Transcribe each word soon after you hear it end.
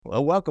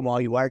Well, welcome all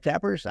you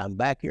wiretappers. I'm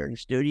back here in the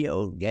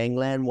studio of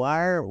Gangland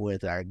Wire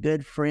with our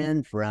good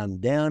friend from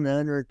down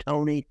under,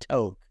 Tony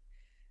Toke.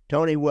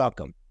 Tony,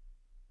 welcome.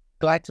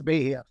 Glad to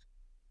be here.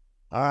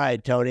 All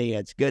right, Tony,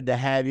 it's good to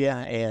have you,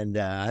 and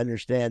I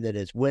understand that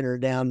it's winter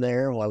down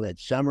there while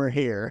it's summer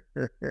here.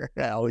 It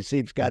always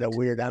seems kind of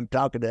weird. I'm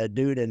talking to a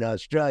dude in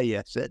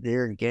Australia sitting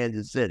here in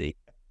Kansas City.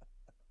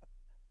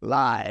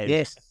 Live.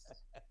 Yes.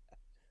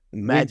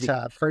 Magic.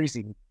 Winter,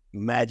 freezing.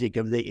 Magic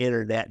of the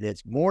internet. And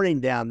it's morning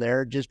down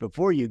there just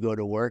before you go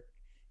to work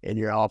in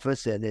your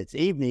office, and it's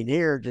evening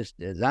here just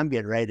as I'm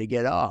getting ready to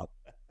get off.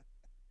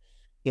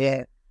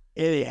 Yeah.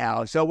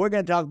 Anyhow, so we're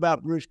going to talk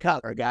about Bruce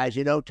Cutler, guys.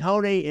 You know,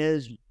 Tony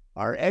is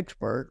our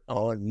expert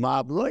on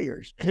mob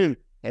lawyers, and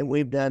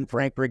we've done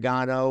Frank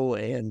Regano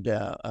and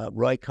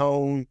Roy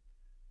Cohn.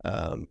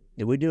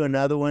 Did we do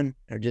another one,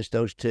 or just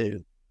those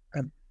two?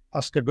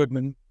 Oscar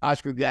Goodman.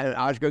 Oscar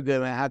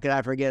Goodman. How could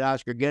I forget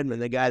Oscar Goodman,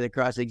 the guy that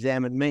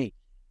cross-examined me?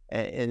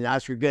 And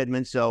Oscar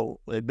Goodman. So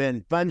it's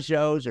been fun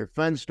shows or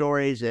fun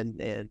stories,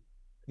 and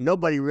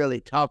nobody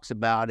really talks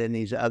about in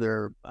these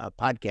other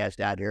podcasts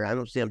out here. I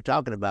don't see them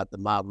talking about the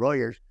mob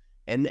lawyers,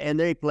 and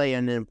they play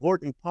an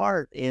important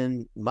part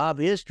in mob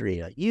history,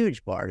 a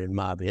huge part in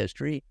mob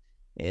history.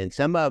 And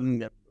some of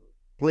them,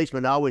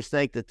 policemen always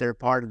think that they're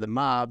part of the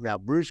mob. Now,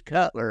 Bruce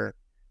Cutler,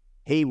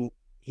 he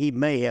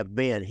may have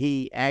been.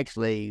 He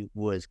actually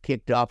was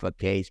kicked off a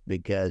case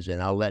because, and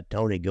I'll let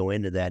Tony go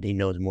into that. He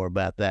knows more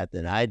about that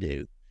than I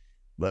do.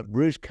 But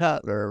Bruce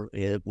Cutler,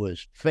 it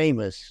was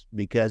famous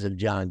because of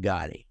John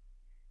Gotti,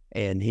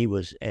 and he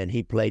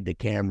played the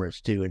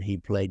cameras too, and he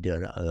played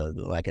to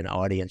like an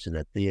audience in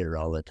a theater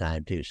all the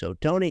time too. So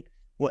Tony,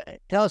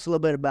 tell us a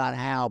little bit about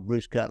how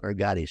Bruce Cutler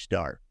got his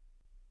start.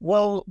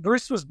 Well,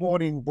 Bruce was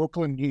born in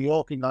Brooklyn, New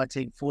York in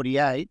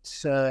 1948.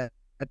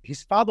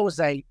 His father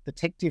was a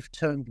detective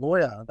turned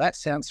lawyer. That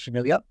sounds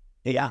familiar.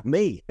 Yeah,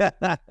 me.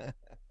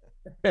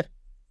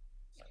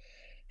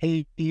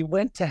 He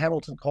went to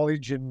Hamilton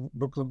College in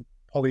Brooklyn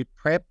Poly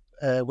Prep,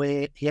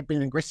 where he had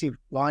been an aggressive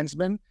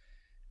linesman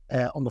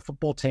on the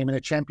football team and a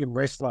champion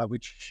wrestler,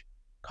 which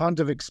kind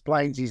of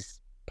explains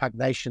his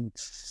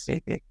pugnacious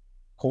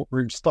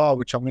courtroom style,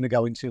 which I'm going to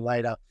go into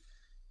later.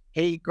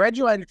 He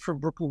graduated from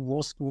Brooklyn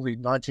Law School in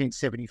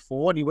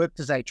 1974, and he worked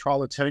as a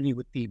trial attorney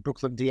with the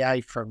Brooklyn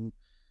DA from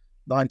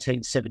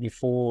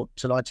 1974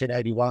 to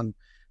 1981.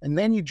 And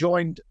then he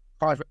joined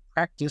private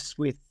practice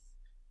with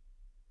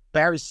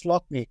Barry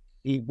Slotnick.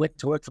 He went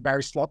to work for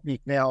Barry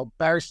Slotnick. Now,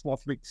 Barry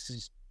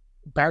Slotnick's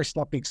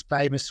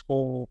famous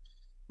for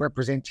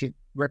representing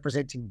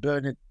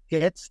Bernard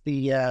Goetz,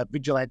 the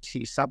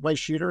vigilante subway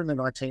shooter in the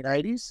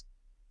 1980s.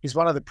 He's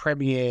one of the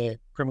premier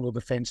criminal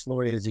defense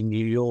lawyers in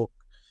New York.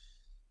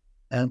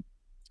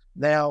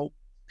 Now,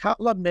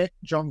 Cutler met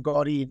John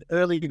Gotti in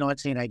early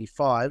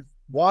 1985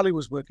 while he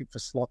was working for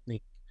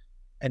Slotnick.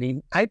 And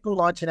in April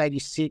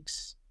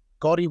 1986,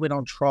 Gotti went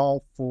on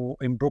trial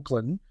in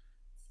Brooklyn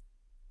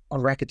on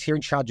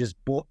racketeering charges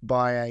brought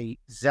by a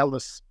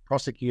zealous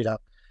prosecutor.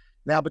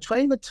 Now,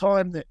 between the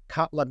time that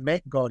Cutler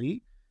met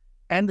Gotti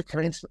and the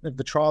commencement of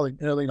the trial in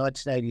early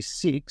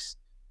 1986,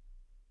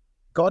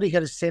 Gotti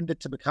had ascended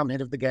to become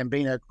head of the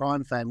Gambino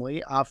crime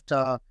family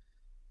after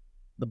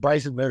the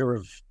brazen murder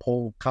of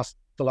Paul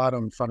Castellano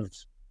in front of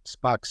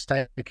Sparks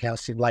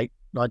Steakhouse in late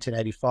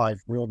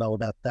 1985. We all know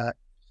about that.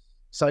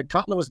 So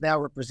Cutler was now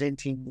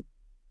representing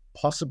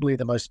possibly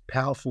the most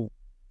powerful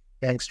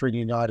gangster in the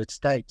United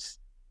States.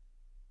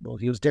 Well,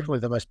 he was definitely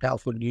the most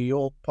powerful in New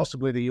York,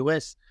 possibly the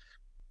US.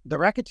 The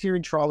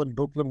racketeering trial in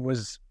Brooklyn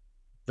was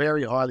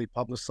very highly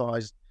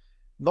publicized,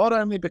 not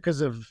only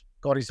because of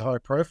Gotti's high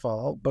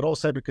profile, but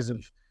also because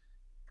of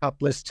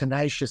Cutler's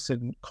tenacious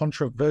and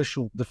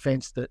controversial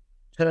defense that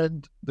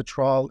turned the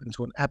trial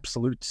into an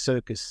absolute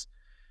circus.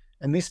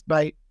 And this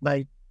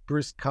made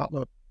Bruce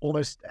Cutler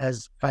almost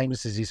as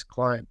famous as his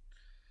client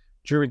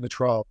during the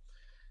trial.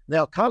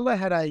 Now, Cutler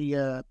had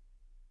a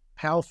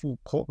powerful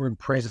courtroom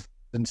presence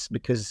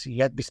because he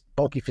had this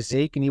bulky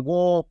physique and he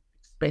wore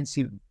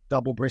expensive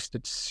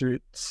double-breasted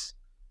suits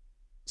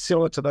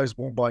similar to those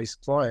worn by his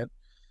client.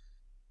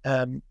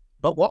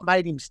 But what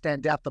made him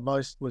stand out the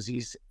most was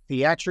his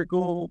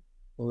theatrical,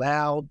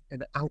 loud,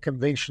 and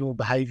unconventional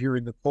behavior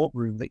in the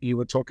courtroom that you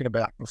were talking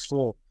about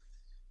before.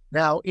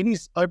 Now, in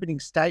his opening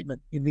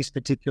statement in this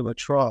particular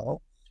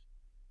trial,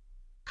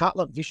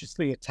 Cutler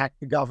viciously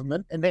attacked the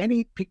government, and then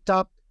he picked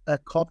up a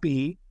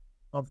copy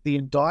of the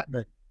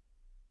indictment.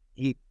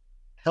 He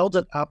held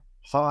it up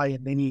high,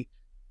 and then he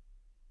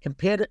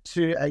compared it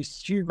to a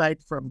stew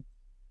made from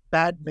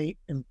bad meat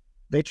and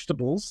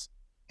vegetables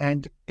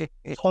and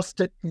tossed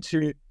it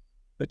into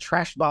the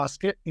trash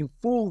basket in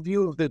full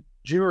view of the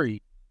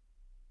jury.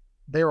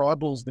 Their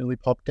eyeballs nearly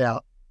popped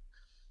out.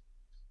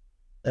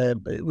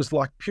 It was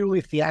like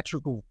purely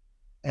theatrical,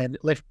 and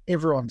it left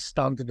everyone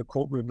stunned in the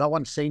courtroom. No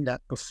one's seen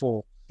that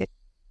before.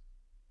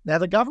 Now,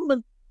 the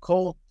government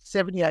called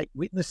 78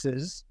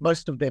 witnesses.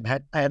 Most of them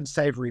had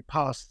unsavory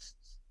pasts,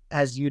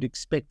 as you'd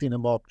expect in a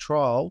mob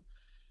trial.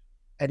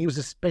 And he was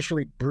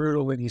especially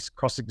brutal in his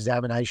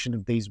cross-examination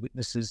of these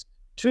witnesses,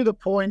 to the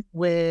point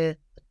where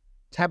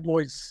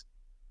tabloids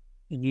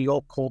in New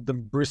York called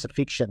them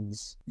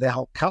Brucifixions.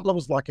 Now, Cutler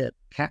was like a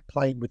cat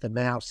playing with a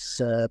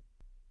mouse.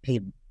 He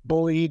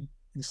bullied,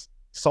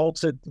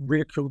 insulted,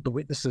 ridiculed the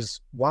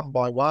witnesses one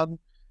by one.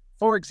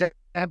 For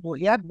example,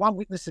 he had one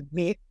witness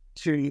admit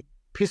to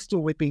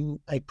pistol whipping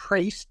a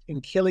priest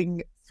and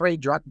killing 3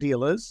 drug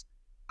dealers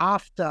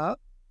after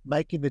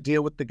making the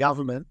deal with the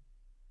government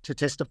to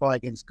testify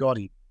against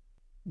Gotti.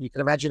 You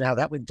can imagine how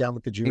that went down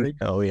with the jury.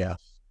 Oh, yeah.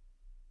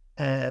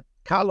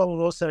 Cutler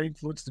will also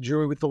influence the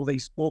jury with all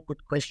these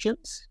awkward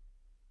questions.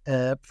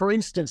 For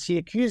instance, he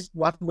accused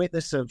one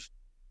witness of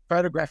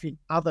photographing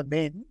other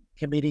men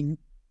committing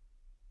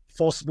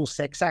forcible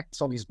sex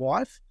acts on his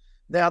wife.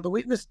 Now, the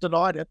witness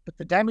denied it, but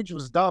the damage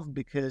was done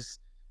because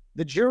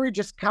the jury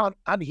just can't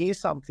unhear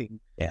something.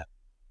 Yeah.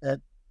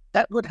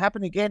 That would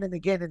happen again and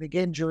again and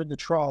again during the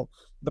trial.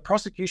 The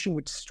prosecution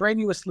would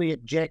strenuously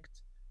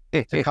object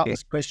to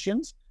Cutler's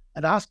questions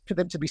and ask for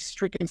them to be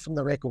stricken from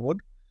the record,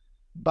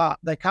 but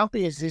they can't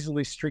be as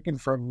easily stricken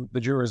from the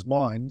jurors'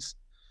 minds.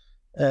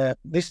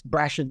 This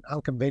brash and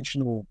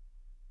unconventional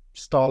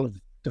style of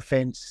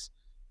defense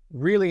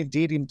really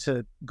endeared him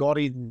to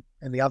Gotti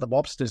and the other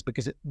mobsters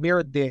because it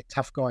mirrored their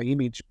tough guy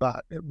image,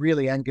 but it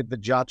really angered the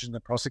judge and the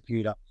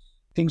prosecutor.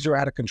 Things were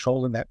out of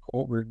control in that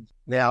courtroom.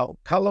 Now,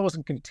 Cutler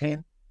wasn't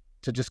content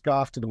to just go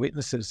after the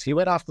witnesses. He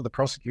went after the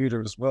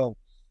prosecutor as well.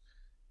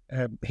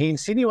 He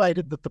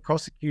insinuated that the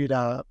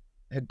prosecutor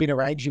had been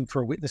arranging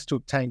for a witness to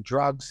obtain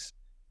drugs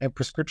and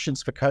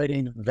prescriptions for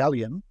codeine and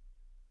Valium,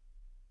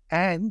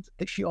 and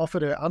that she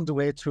offered her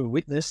underwear to a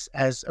witness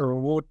as a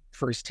reward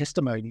for his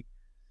testimony.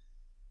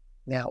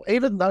 Now,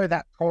 even though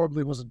that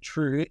probably wasn't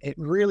true, it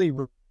really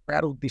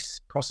rattled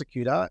this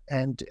prosecutor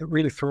and it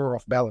really threw her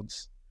off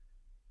balance.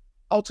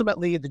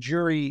 Ultimately, the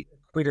jury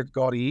acquitted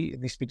Gotti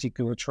in this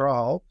particular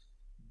trial.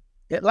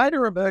 It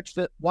later emerged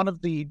that one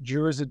of the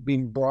jurors had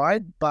been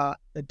bribed, but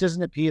it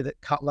doesn't appear that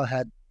Cutler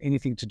had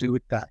anything to do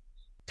with that.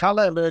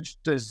 Cutler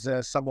emerged as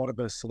somewhat of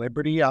a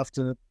celebrity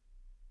after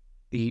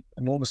the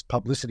enormous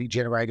publicity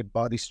generated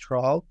by this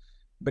trial,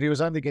 but he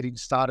was only getting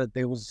started.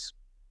 There was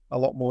a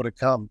lot more to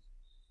come.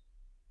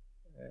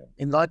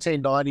 In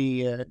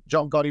 1990,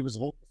 John Gotti was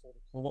hauled before the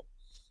court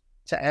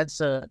to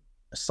answer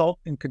assault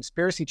and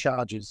conspiracy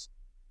charges.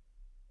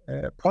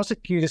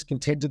 Prosecutors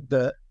contended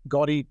that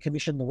Gotti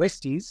commissioned the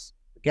Westies,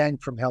 the gang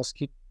from Hell's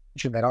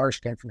Kitchen, that Irish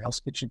gang from Hell's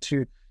Kitchen,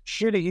 to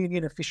shoot a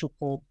union official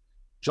called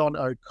John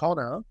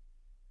O'Connor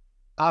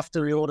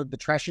after he ordered the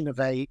trashing of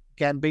a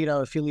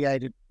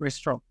Gambino-affiliated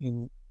restaurant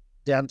in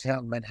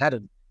downtown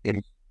Manhattan.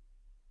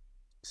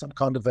 Some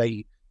kind of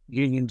a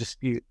union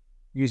dispute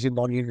using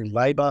non-union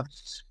labour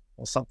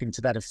or something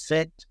to that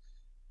effect.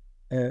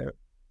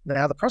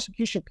 Now, the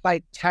prosecution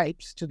played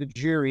tapes to the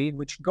jury in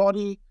which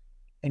Gotti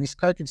and his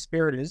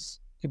co-conspirators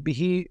could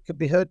be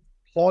heard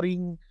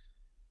plotting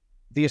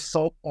the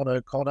assault on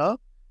O'Connor.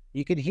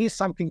 You can hear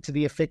something to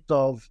the effect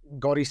of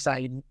Gotti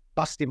saying,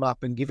 "Bust him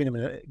up," and giving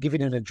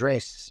an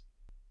address.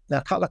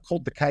 Now, Cutler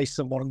called the case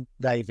a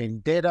modern-day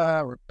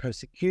vendetta or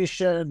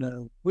persecution,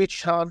 a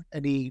witch hunt,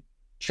 and he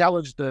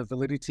challenged the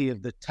validity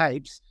of the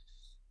tapes.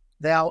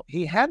 Now,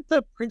 he had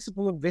the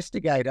principal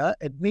investigator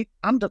admit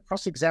under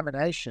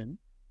cross-examination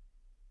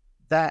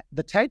that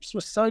the tapes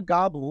were so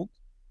garbled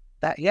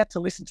that he had to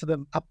listen to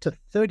them up to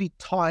 30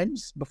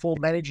 times before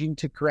managing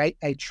to create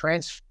a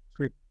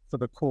transcript for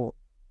the court.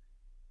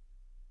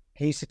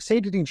 He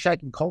succeeded in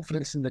shaking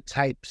confidence in the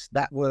tapes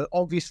that were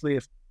obviously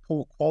of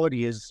poor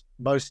quality, as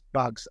most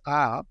bugs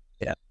are.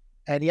 Yeah.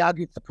 And he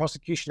argued the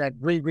prosecution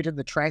had rewritten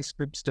the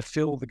transcripts to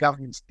fill the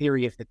government's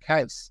theory of the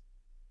case.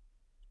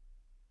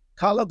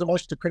 Cutler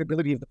demolished the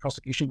credibility of the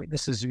prosecution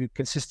witnesses, who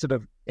consisted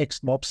of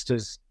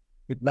ex-mobsters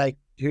who'd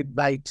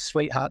made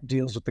sweetheart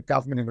deals with the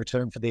government in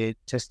return for their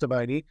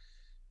testimony.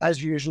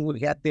 As usual,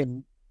 he had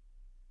them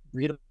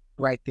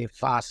reiterate their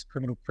fast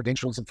criminal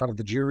credentials in front of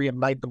the jury and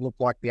made them look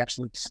like the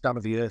absolute scum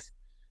of the earth.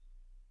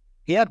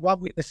 He had one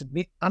witness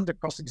admit under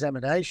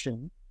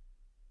cross-examination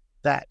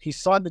that he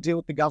signed the deal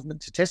with the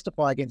government to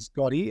testify against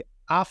Gotti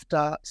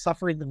after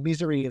suffering the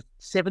misery of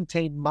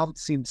 17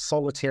 months in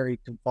solitary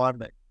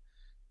confinement.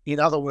 In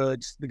other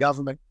words, the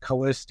government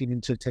coerced him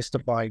into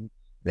testifying.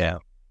 Yeah.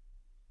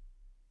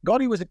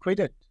 Gotti was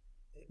acquitted.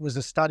 It was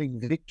a stunning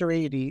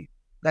victory.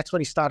 That's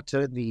when he started to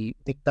earn the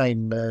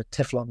nickname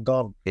Teflon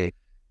Don. Yeah.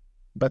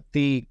 But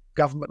the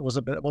government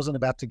wasn't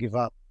about to give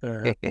up.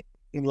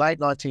 In late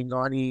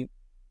 1990,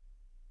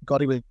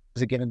 Gotti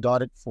was again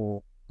indicted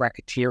for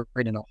racketeering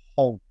and a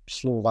whole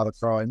slew of other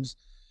crimes.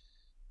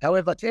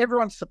 However, to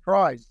everyone's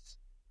surprise,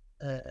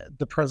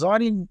 the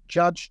presiding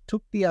judge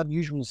took the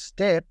unusual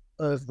step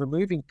of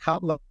removing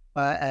Cutler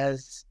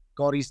as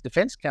Gotti's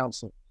defense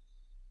counsel.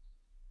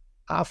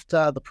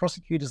 After the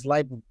prosecutors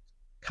labelled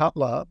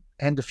Cutler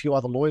and a few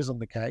other lawyers on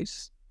the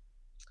case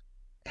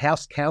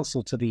house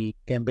counsel to the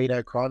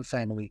Gambino crime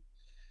family.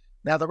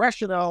 Now, the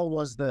rationale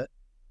was that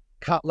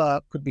Cutler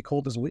could be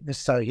called as a witness,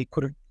 so he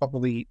couldn't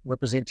properly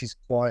represent his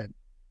client.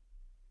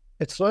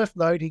 It's worth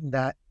noting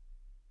that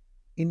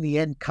in the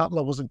end,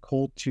 Cutler wasn't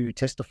called to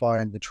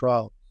testify in the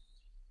trial.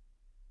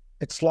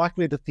 it's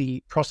likely that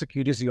the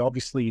prosecutors, who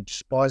obviously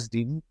despised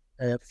him,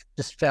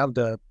 just found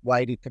a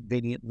way to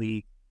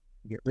conveniently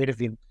get rid of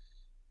him.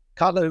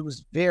 Cutler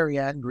was very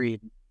angry,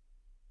 and,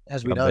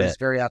 as we I know, bet. he's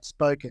very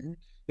outspoken.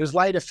 He was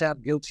later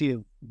found guilty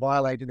of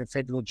violating a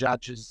federal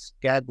judge's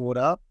gag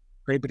order,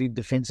 prohibiting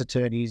defense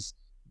attorneys,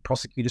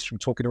 prosecutors from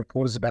talking to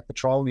reporters about the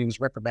trial, and he was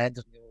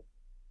reprimanded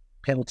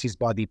penalties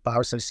by the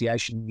Bar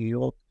Association in New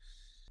York.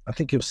 I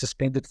think he was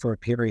suspended for a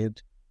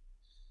period.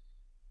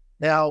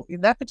 Now,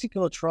 in that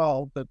particular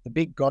trial, the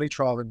big Gotti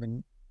trial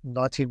in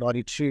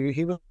 1992,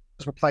 he was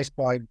replaced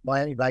by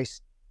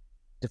Miami-based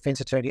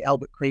defense attorney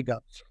Albert Krieger.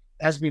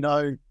 As we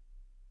know,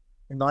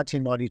 in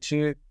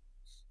 1992,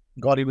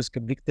 Gotti was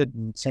convicted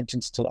and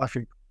sentenced to life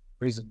in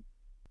prison.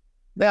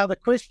 Now, the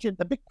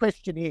big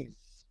question is,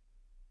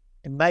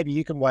 and maybe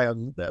you can weigh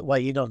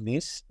in on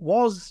this,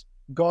 was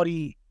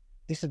Gotti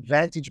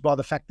disadvantaged by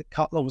the fact that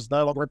Cutler was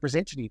no longer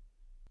representing him?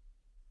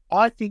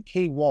 I think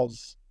he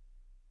was.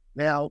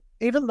 Now,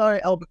 even though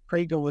Albert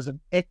Krieger was an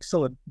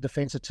excellent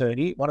defense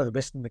attorney, one of the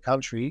best in the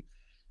country,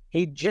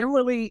 he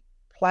generally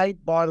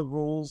played by the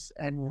rules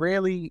and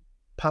rarely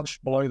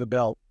punched below the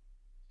belt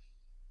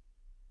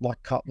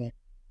like Cutler.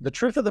 The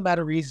truth of the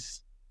matter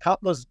is,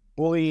 Cutler's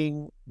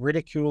bullying,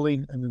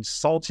 ridiculing, and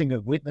insulting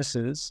of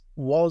witnesses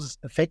was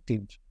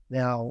effective.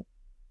 Now,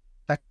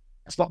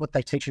 that's not what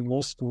they teach in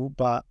law school,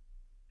 but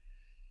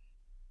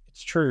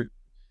it's true.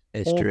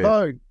 It's true.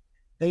 Although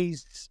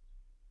these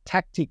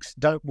tactics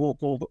don't work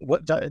all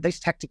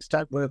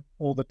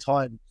the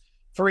time.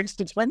 For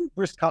instance, when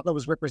Bruce Cutler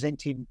was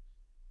representing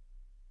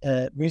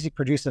music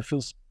producer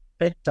Phil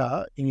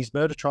Spector in his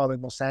murder trial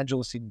in Los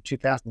Angeles in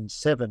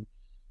 2007,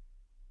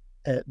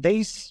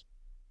 these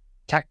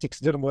tactics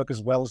didn't work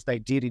as well as they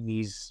did in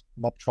these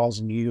mob trials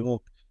in New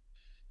York,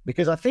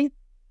 because I think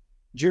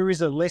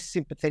juries are less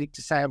sympathetic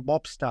to, say, a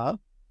mobster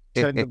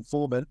turned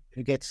informant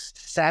who gets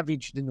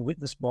savaged in the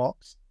witness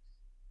box,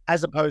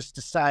 as opposed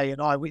to, say,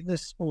 an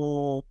eyewitness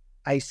or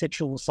a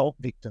sexual assault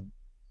victim.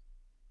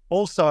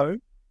 Also,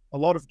 a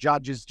lot of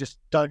judges just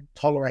don't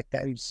tolerate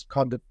those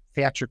kind of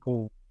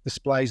theatrical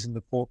displays in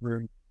the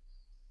courtroom.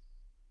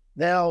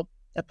 Now,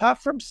 apart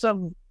from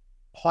some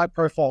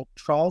high-profile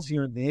trials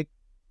here and there,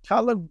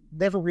 Cutler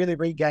never really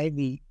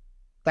regained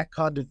that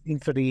kind of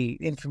infamy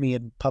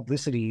and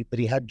publicity that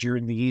he had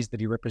during the years that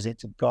he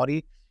represented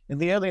Gotti. In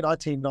the early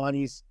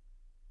 1990s,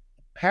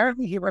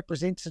 apparently he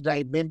represented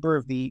a member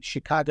of the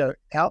Chicago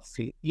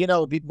outfit. You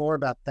know a bit more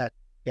about that,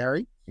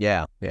 Gary?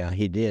 Yeah,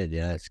 he did.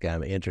 Yeah, it's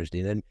kind of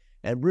interesting.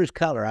 And Bruce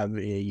Cutler,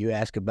 you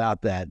ask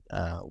about that.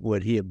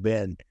 Would he have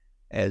been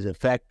as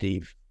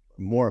effective,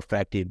 more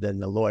effective than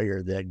the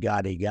lawyer that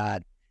Gotti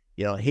got?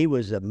 You know, he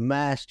was a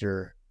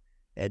master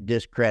at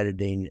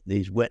discrediting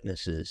these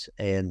witnesses,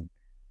 and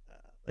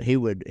he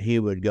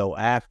would go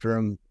after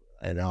them.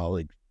 And I'll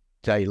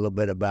tell you a little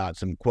bit about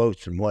some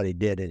quotes from what he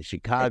did in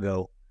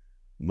Chicago.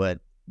 But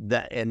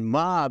and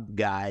mob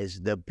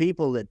guys, the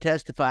people that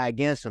testify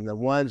against them, the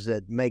ones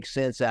that make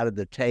sense out of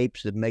the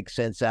tapes, that make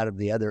sense out of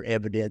the other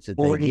evidence that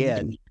they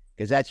get,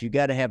 because you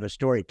got to have a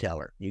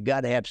storyteller. You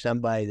got to have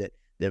somebody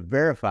that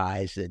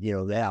verifies that, you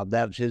know,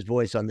 that was his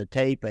voice on the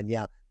tape, and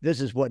this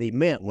is what he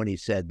meant when he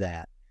said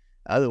that.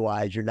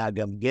 Otherwise, you're not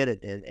going to get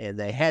it. And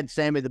they had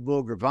Sammy the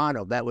Bull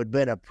Gravano. That would have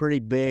been a pretty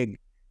big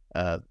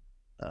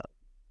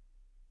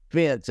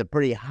fence, a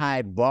pretty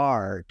high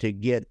bar to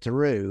get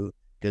through,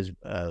 because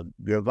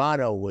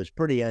Gravano was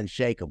pretty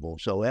unshakable.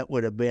 So it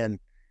would have been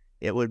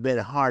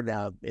hard.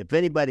 Now, if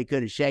anybody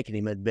could have shaken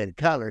him, it'd been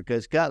Cutler,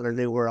 because Cutler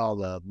knew where all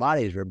the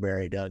bodies were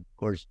buried. Of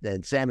course,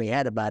 and Sammy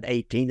had about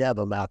 18 of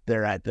them out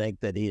there, I think,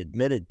 that he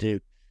admitted to.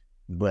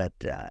 But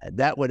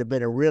that would have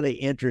been a really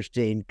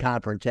interesting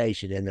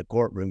confrontation in the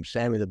courtroom,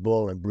 Sammy the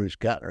Bull and Bruce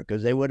Cutler,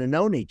 because they would have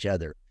known each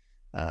other.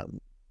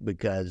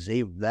 Because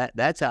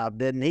that's how,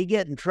 didn't he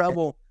get in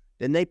trouble?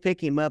 Didn't they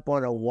pick him up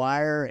on a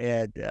wire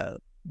at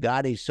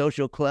Gotti's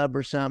social club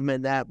or something?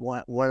 And that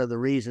one of the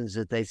reasons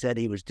that they said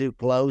he was too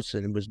close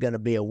and was going to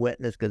be a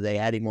witness, because they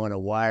had him on a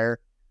wire.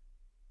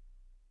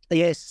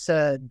 Yes,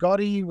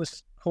 Gotti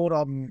was caught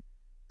in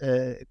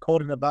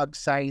a bug,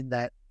 saying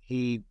that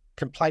he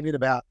complained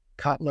about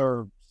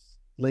Cutler's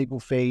legal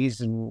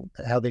fees and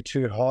how they're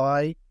too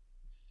high.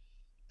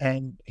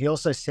 And he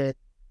also said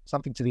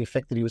something to the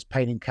effect that he was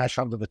paying in cash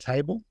under the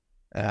table.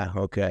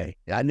 Okay.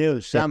 I knew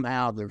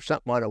somehow there was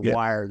something on a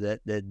wire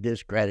that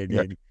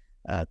discredited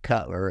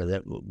Cutler,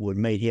 that would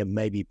make him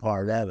maybe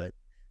part of it.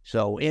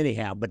 So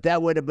anyhow, but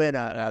that would have been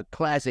a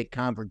classic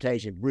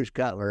confrontation, Bruce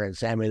Cutler and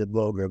Sammy the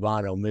Bull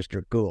Gravano,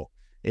 Mr. Cool.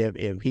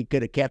 If he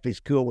could have kept his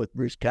cool with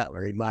Bruce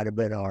Cutler, he might have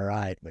been all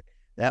right. But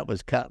that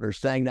was Cutler's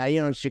thing. Now,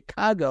 in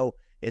Chicago,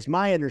 it's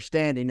my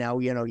understanding now,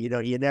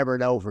 you never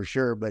know for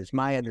sure, but it's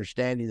my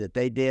understanding that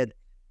they did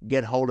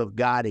get hold of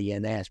Gotti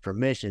and ask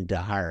permission to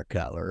hire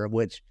Cutler,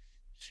 which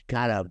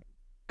kind of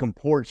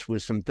comports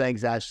with some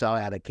things I saw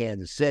out of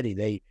Kansas City.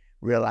 They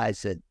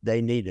realized that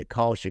they needed to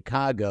call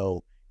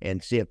Chicago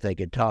and see if they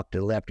could talk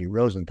to Lefty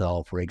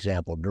Rosenthal, for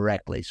example,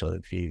 directly. So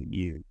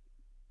if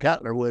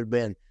Cutler would have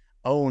been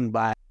owned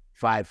by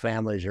five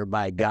families or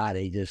by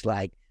Gotti, just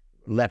like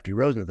Lefty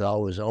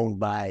Rosenthal was owned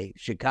by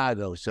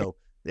Chicago. So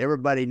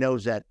everybody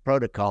knows that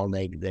protocol.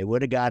 And they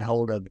would have got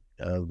hold of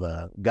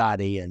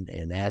Gotti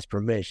and asked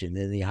permission.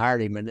 And he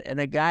hired him. And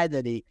the guy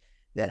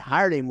that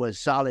hired him was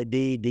Solly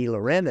D.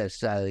 Laurentiis.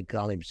 They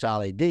call him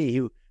Solly D.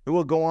 Who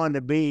will go on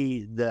to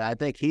be I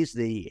think he's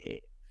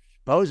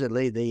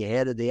supposedly the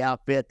head of the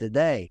outfit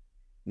today.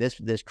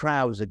 This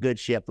trial was a good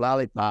ship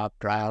lollipop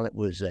trial. It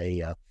was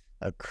a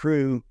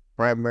crew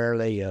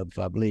primarily of,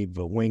 I believe,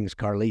 Wings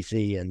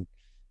Carlisi and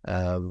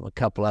a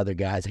couple other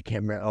guys. I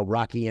can't remember.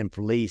 Rocky and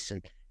Felice.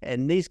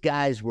 And these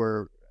guys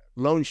were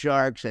loan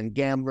sharks and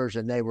gamblers,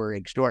 and they were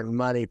extorting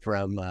money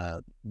from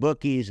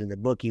bookies, and the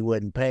bookie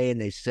wouldn't pay,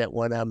 and they set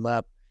one of them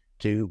up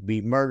to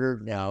be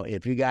murdered. Now,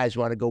 if you guys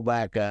want to go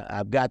back,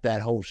 I've got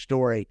that whole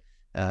story.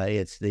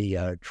 It's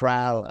the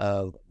trial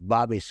of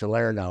Bobby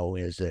Salerno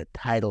is the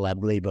title, I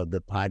believe, of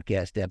the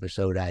podcast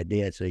episode I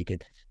did, so you can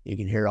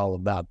hear all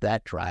about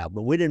that trial.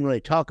 But we didn't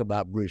really talk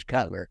about Bruce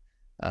Cutler.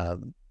 I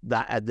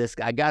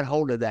got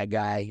hold of that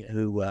guy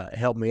who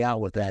helped me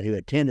out with that, who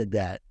attended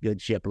that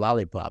good ship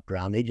lollipop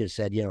trial, and he just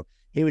said,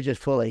 he was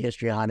just full of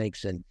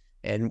histrionics and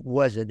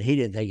he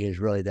didn't think he was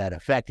really that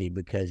effective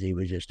because he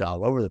was just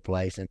all over the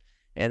place.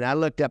 And I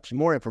looked up some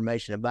more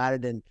information about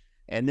it,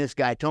 and this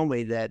guy told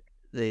me that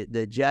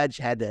the judge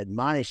had to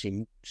admonish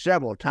him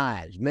several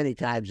times, many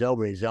times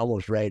over. He's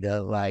almost ready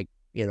to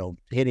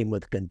hit him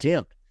with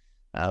contempt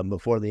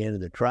before the end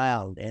of the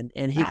trial.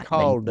 And he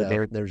called,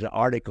 there's an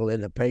article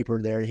in the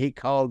paper there, he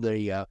called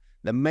the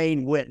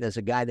main witness,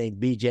 a guy named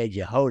B.J.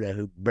 Jehoda,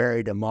 who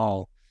buried them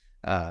all.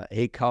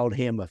 He called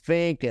him a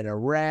fink and a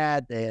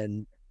rat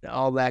and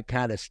all that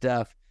kind of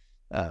stuff.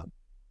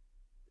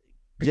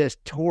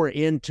 Just tore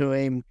into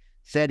him,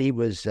 said he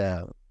was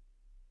a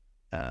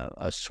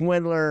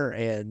swindler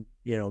and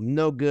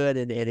no good,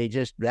 and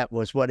that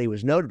was what he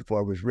was noted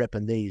for, was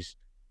ripping these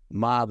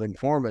mob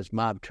informants,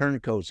 mob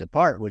turncoats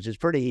apart, which is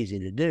pretty easy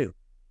to do.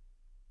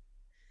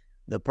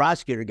 The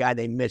prosecutor, a guy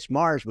named Mitch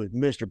Mars, was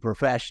Mr.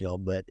 Professional,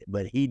 but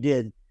he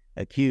did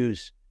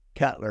accuse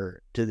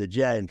Cutler to the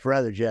judge, and for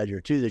other judge or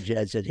to the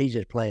judge, said he's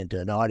just playing to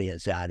an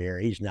audience out here.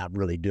 He's not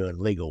really doing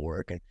legal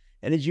work.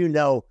 And as you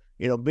know,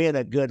 being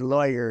a good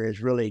lawyer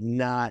is really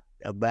not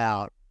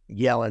about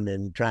yelling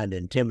and trying to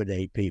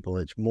intimidate people.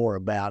 It's more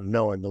about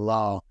knowing the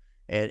law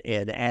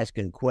and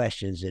asking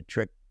questions that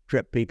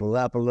trip people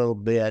up a little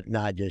bit,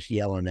 not just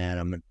yelling at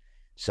them. And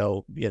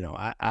so,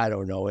 I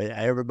don't know.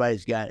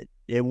 Everybody's got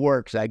it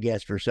works, I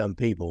guess, for some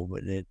people,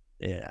 but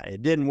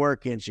it didn't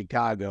work in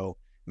Chicago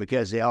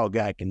because they all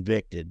got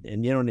convicted.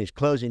 And in these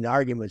closing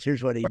arguments,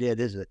 here's what he did.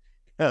 This is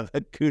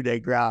a coup de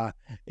grace.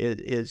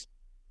 Is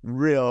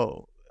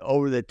real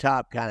over the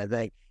top kind of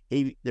thing.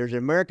 There's an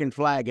American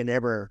flag in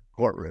every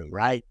courtroom,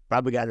 right?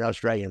 Probably got an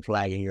Australian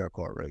flag in your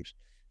courtrooms.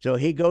 So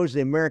he goes to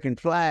the American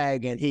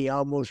flag and he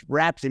almost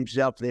wraps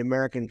himself in the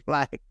American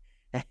flag.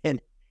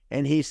 And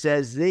he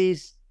says,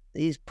 these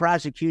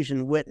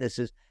prosecution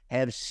witnesses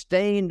have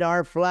stained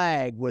our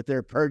flag with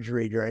their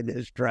perjury during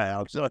this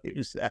trial. So it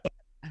was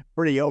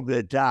pretty over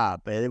the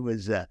top. And it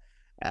was,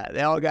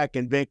 they all got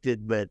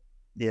convicted, but,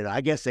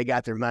 I guess they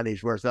got their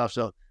money's worth.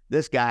 Also,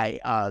 this guy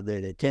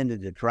that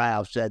attended the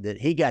trial said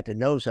that he got to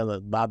know some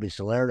of Bobby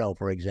Salerno,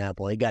 for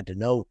example. He got to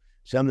know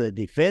some of the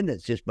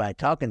defendants just by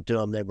talking to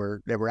them. They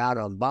were out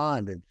on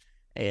bond,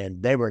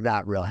 and they were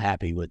not real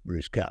happy with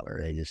Bruce Cutler.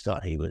 They just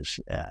thought he was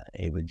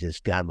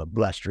just kind of a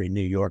blustering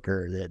New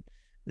Yorker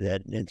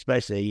that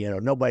especially,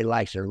 nobody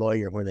likes their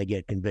lawyer when they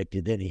get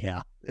convicted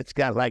anyhow. It's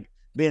kind of like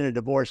being a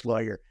divorce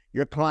lawyer.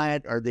 Your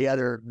client or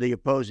the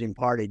opposing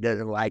party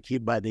doesn't like you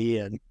by the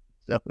end.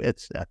 So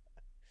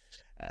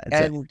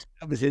that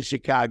was his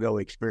Chicago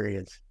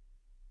experience.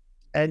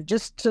 And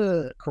just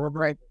to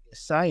corroborate what you're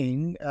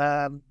saying,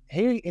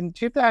 he in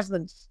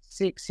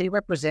 2006 he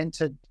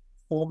represented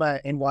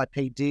former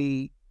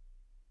NYPD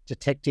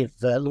detective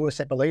Louis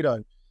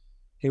Eppolito,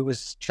 who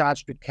was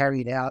charged with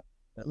carrying out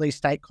at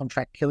least 8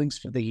 contract killings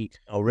for the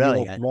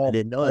I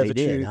didn't know he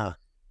did,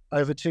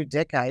 over 2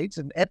 decades.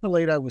 And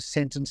Eppolito was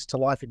sentenced to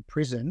life in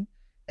prison,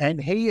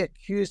 and he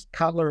accused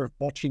Cutler of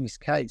botching his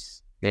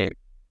case. Yeah.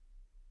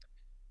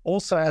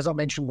 Also, as I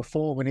mentioned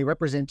before, when he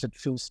represented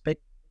Phil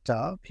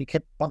Spector, he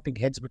kept bumping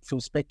heads with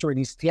Phil Spector, and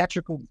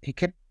he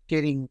kept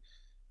getting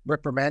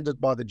reprimanded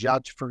by the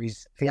judge for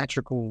his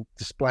theatrical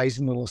displays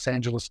in the Los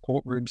Angeles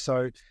courtroom.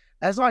 So,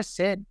 as I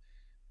said,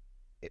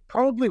 it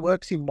probably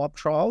works in mob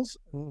trials,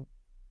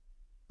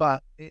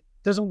 but it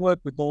doesn't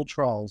work with all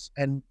trials,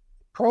 and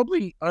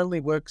probably only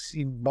works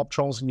in mob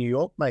trials in New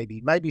York,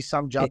 maybe. Maybe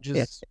some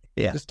judges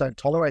just don't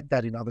tolerate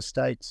that in other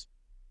states.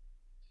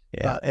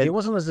 Yeah, but it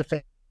wasn't as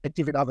effective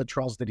in other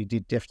trials that he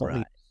did,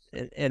 definitely.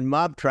 Right. In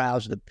mob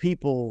trials, the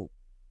people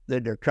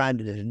that they're trying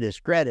to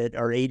discredit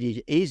are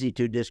easy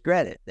to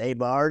discredit. They've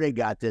already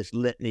got this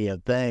litany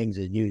of things,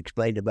 and you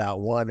explained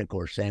about one, of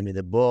course, Sammy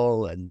the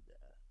Bull, and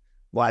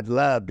well, I'd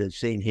love to have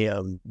seen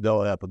him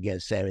go up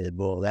against Sammy the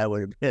Bull. That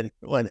would have been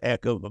one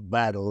heck of a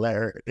battle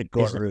there in the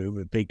courtroom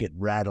if he could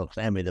rattle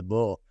Sammy the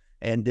Bull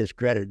and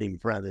discredit him in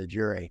front of the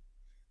jury.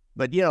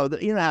 But you know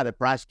how the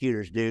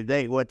prosecutors do.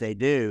 What they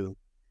do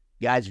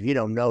guys, if you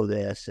don't know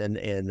this,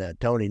 and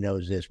Tony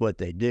knows this, what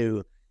they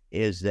do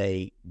is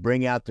they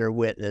bring out their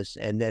witness,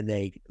 and then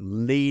they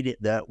lead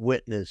that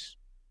witness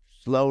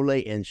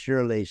slowly and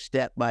surely,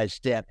 step by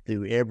step,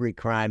 through every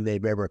crime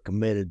they've ever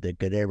committed that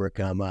could ever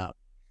come up.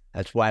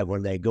 That's why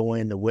when they go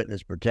into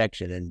witness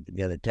protection and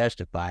going to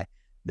testify,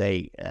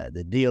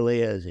 the deal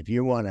is, if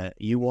you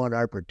want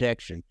our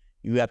protection,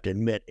 you have to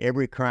admit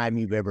every crime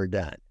you've ever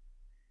done.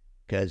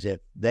 Because if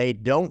they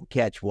don't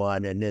catch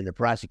one and then the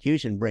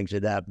prosecution brings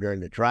it up during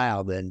the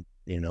trial, then,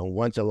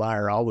 once a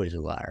liar, always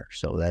a liar.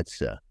 So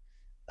that's,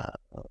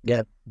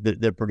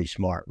 they're pretty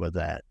smart with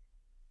that.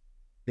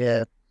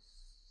 Yeah.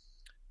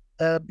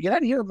 You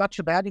don't hear much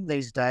about him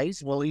these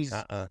days. Well, he's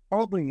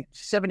probably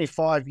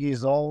 75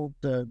 years old,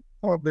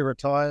 probably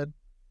retired.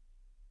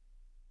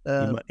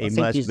 He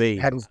must be.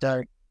 Had his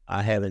day.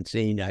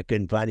 I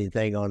couldn't find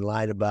anything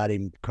online about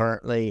him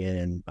currently,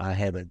 and I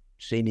haven't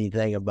seen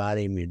anything about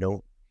him.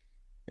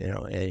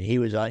 And he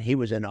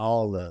was in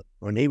all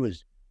when he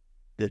was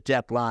the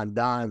Teflon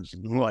Don's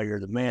lawyer,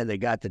 the man that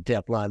got the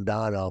Teflon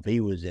Don off, he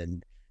was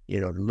in,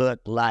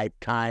 Look,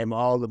 Lifetime,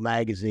 all the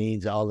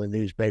magazines, all the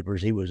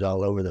newspapers. He was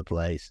all over the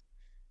place.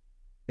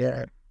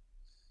 Yeah.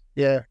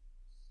 Yeah.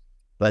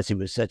 Plus, he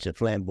was such a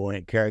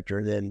flamboyant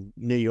character. Then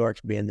New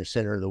York's being the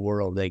center of the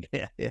world.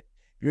 If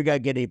you're going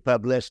to get any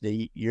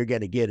publicity, you're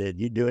going to get it.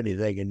 You do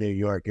anything in New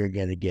York, you're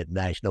going to get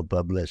national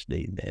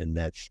publicity. And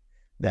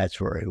that's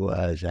where he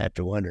was. I have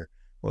to wonder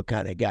what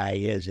kind of guy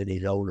he is in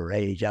his older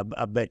age. I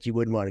bet you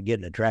wouldn't want to get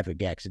in a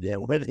traffic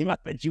accident with him. I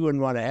bet you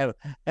wouldn't want to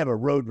have a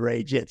road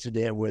rage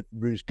incident with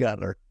Bruce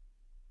Cutler.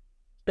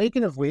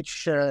 Speaking of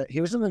which,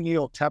 he was in the New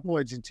York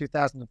tabloids in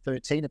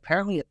 2013.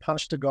 Apparently, it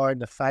punched a guy in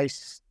the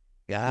face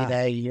in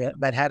a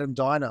Manhattan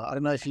diner. I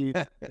don't know if you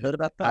heard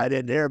about that. I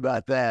didn't hear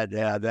about that.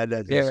 Yeah, that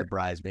doesn't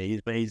surprise me.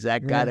 He's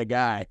that kind of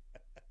guy.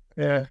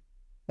 Yeah,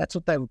 that's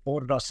what they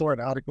reported. I saw an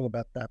article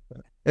about that,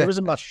 but there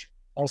wasn't much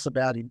else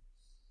about him.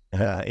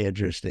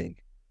 Interesting.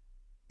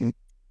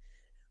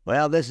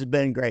 Well, this has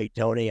been great,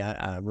 Tony.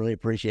 I really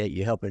appreciate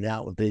you helping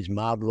out with these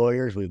mob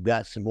lawyers. We've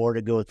got some more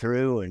to go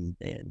through, and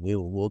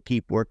we'll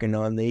keep working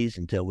on these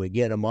until we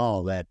get them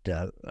all. That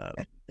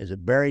is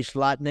it Barry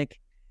Slotnick.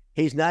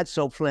 He's not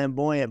so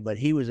flamboyant, but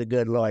he was a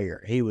good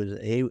lawyer. He was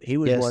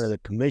Yes. one of the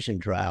commission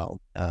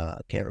trial. I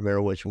can't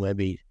remember which one.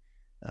 Maybe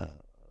I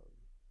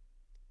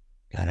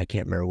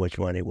can't remember which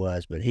one he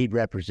was, but he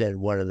represented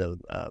one of the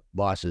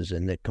bosses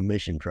in the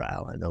commission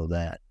trial. I know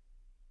that.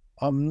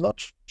 I'm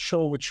not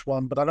sure which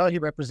one, but I know he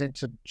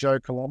represented Joe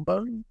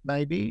Colombo,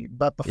 maybe.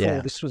 But before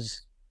this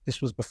was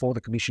before the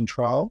commission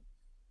trial,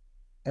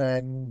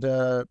 and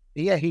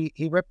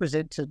he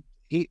represented.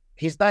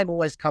 His name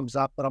always comes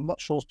up, but I'm not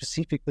sure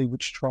specifically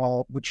which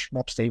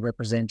mobster he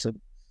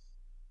represented.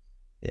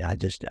 Yeah,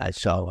 I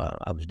saw.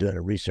 I was doing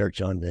a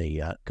research on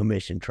the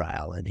commission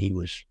trial, and he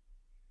was,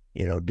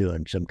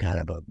 doing some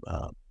kind of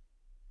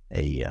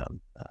a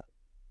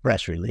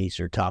press release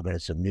or talking to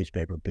some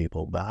newspaper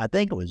people. But I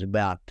think it was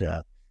about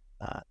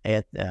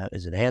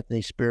is it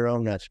Anthony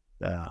Spiro? That's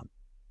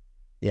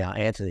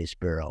Anthony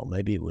Spiro.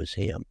 Maybe it was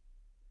him.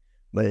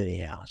 But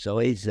anyhow, so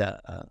he's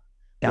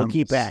we'll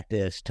keep at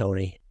this,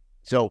 Tony.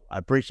 So I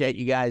appreciate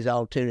you guys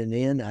all tuning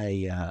in.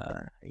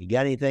 You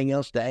got anything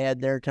else to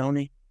add there,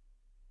 Tony?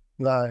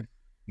 No.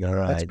 All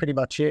right. That's pretty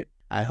much it.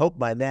 I hope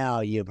by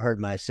now you've heard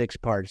my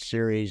 6-part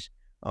series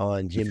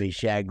on Jimmy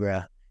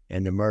Chagra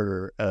and the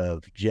murder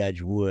of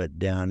Judge Wood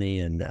down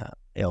in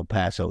El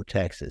Paso,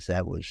 Texas.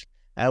 That was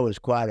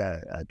quite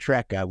a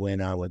trek I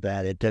went on with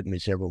that. It took me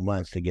several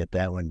months to get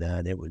that one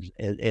done.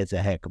 It's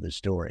a heck of a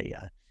story.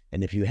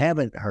 And if you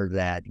haven't heard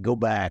that, go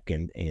back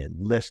and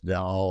listen to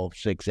all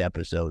 6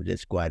 episodes.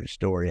 It's quite a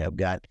story.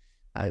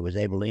 I was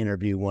able to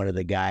interview one of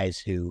the guys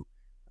who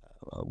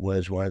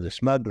was one of the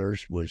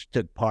smugglers,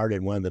 took part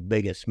in one of the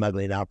biggest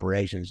smuggling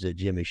operations that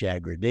Jimmy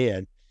Chagra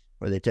did,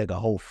 where they took a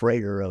whole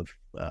freighter of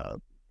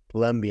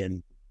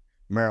Colombian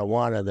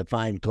marijuana, the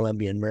fine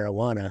Colombian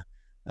marijuana,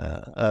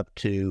 up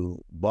to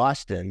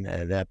Boston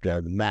and up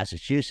to the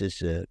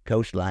Massachusetts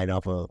coastline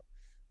off of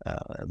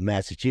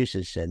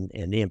Massachusetts and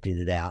emptied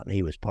it out, and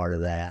he was part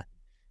of that.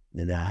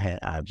 And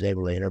I was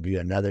able to interview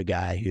another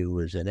guy who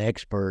was an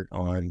expert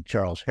on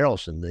Charles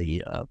Harrelson,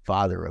 the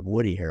father of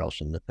Woody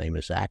Harrelson, the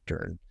famous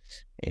actor,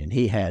 and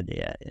he had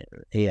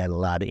a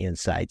lot of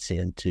insights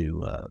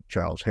into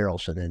Charles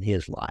Harrelson and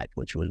his life,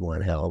 which was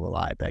one hell of a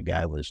life. That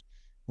guy was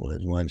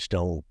one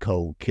stone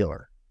cold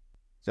killer.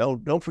 So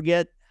don't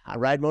forget, I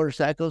ride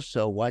motorcycles,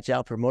 so watch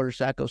out for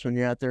motorcycles when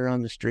you're out there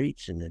on the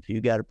streets. And if you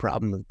got a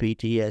problem with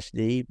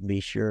PTSD, be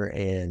sure,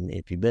 and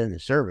if you've been in the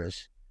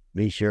service,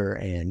 be sure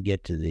and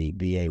get to the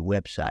VA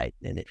website.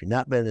 And if you've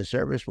not been in the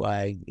service,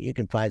 why, you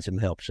can find some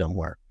help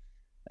somewhere.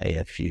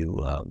 If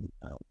you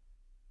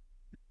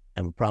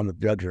have a problem with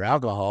drugs or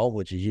alcohol,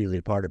 which is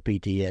usually part of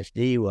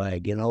PTSD, why,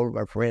 get hold of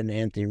our friend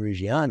Anthony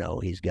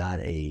Ruggiano. He's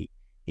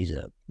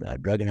a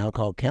drug and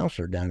alcohol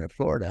counselor down in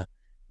Florida,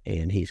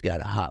 and he's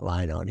got a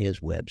hotline on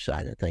his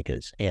website. I think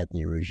it's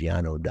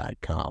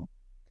anthonyruggiano.com.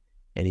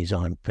 And he's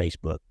on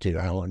Facebook too,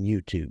 or on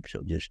YouTube.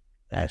 So just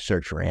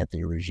search for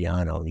Anthony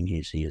Ruggiano, and you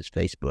can see his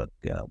Facebook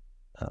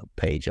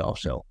page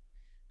also.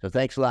 So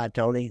thanks a lot,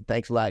 Tony.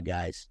 Thanks a lot,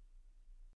 guys.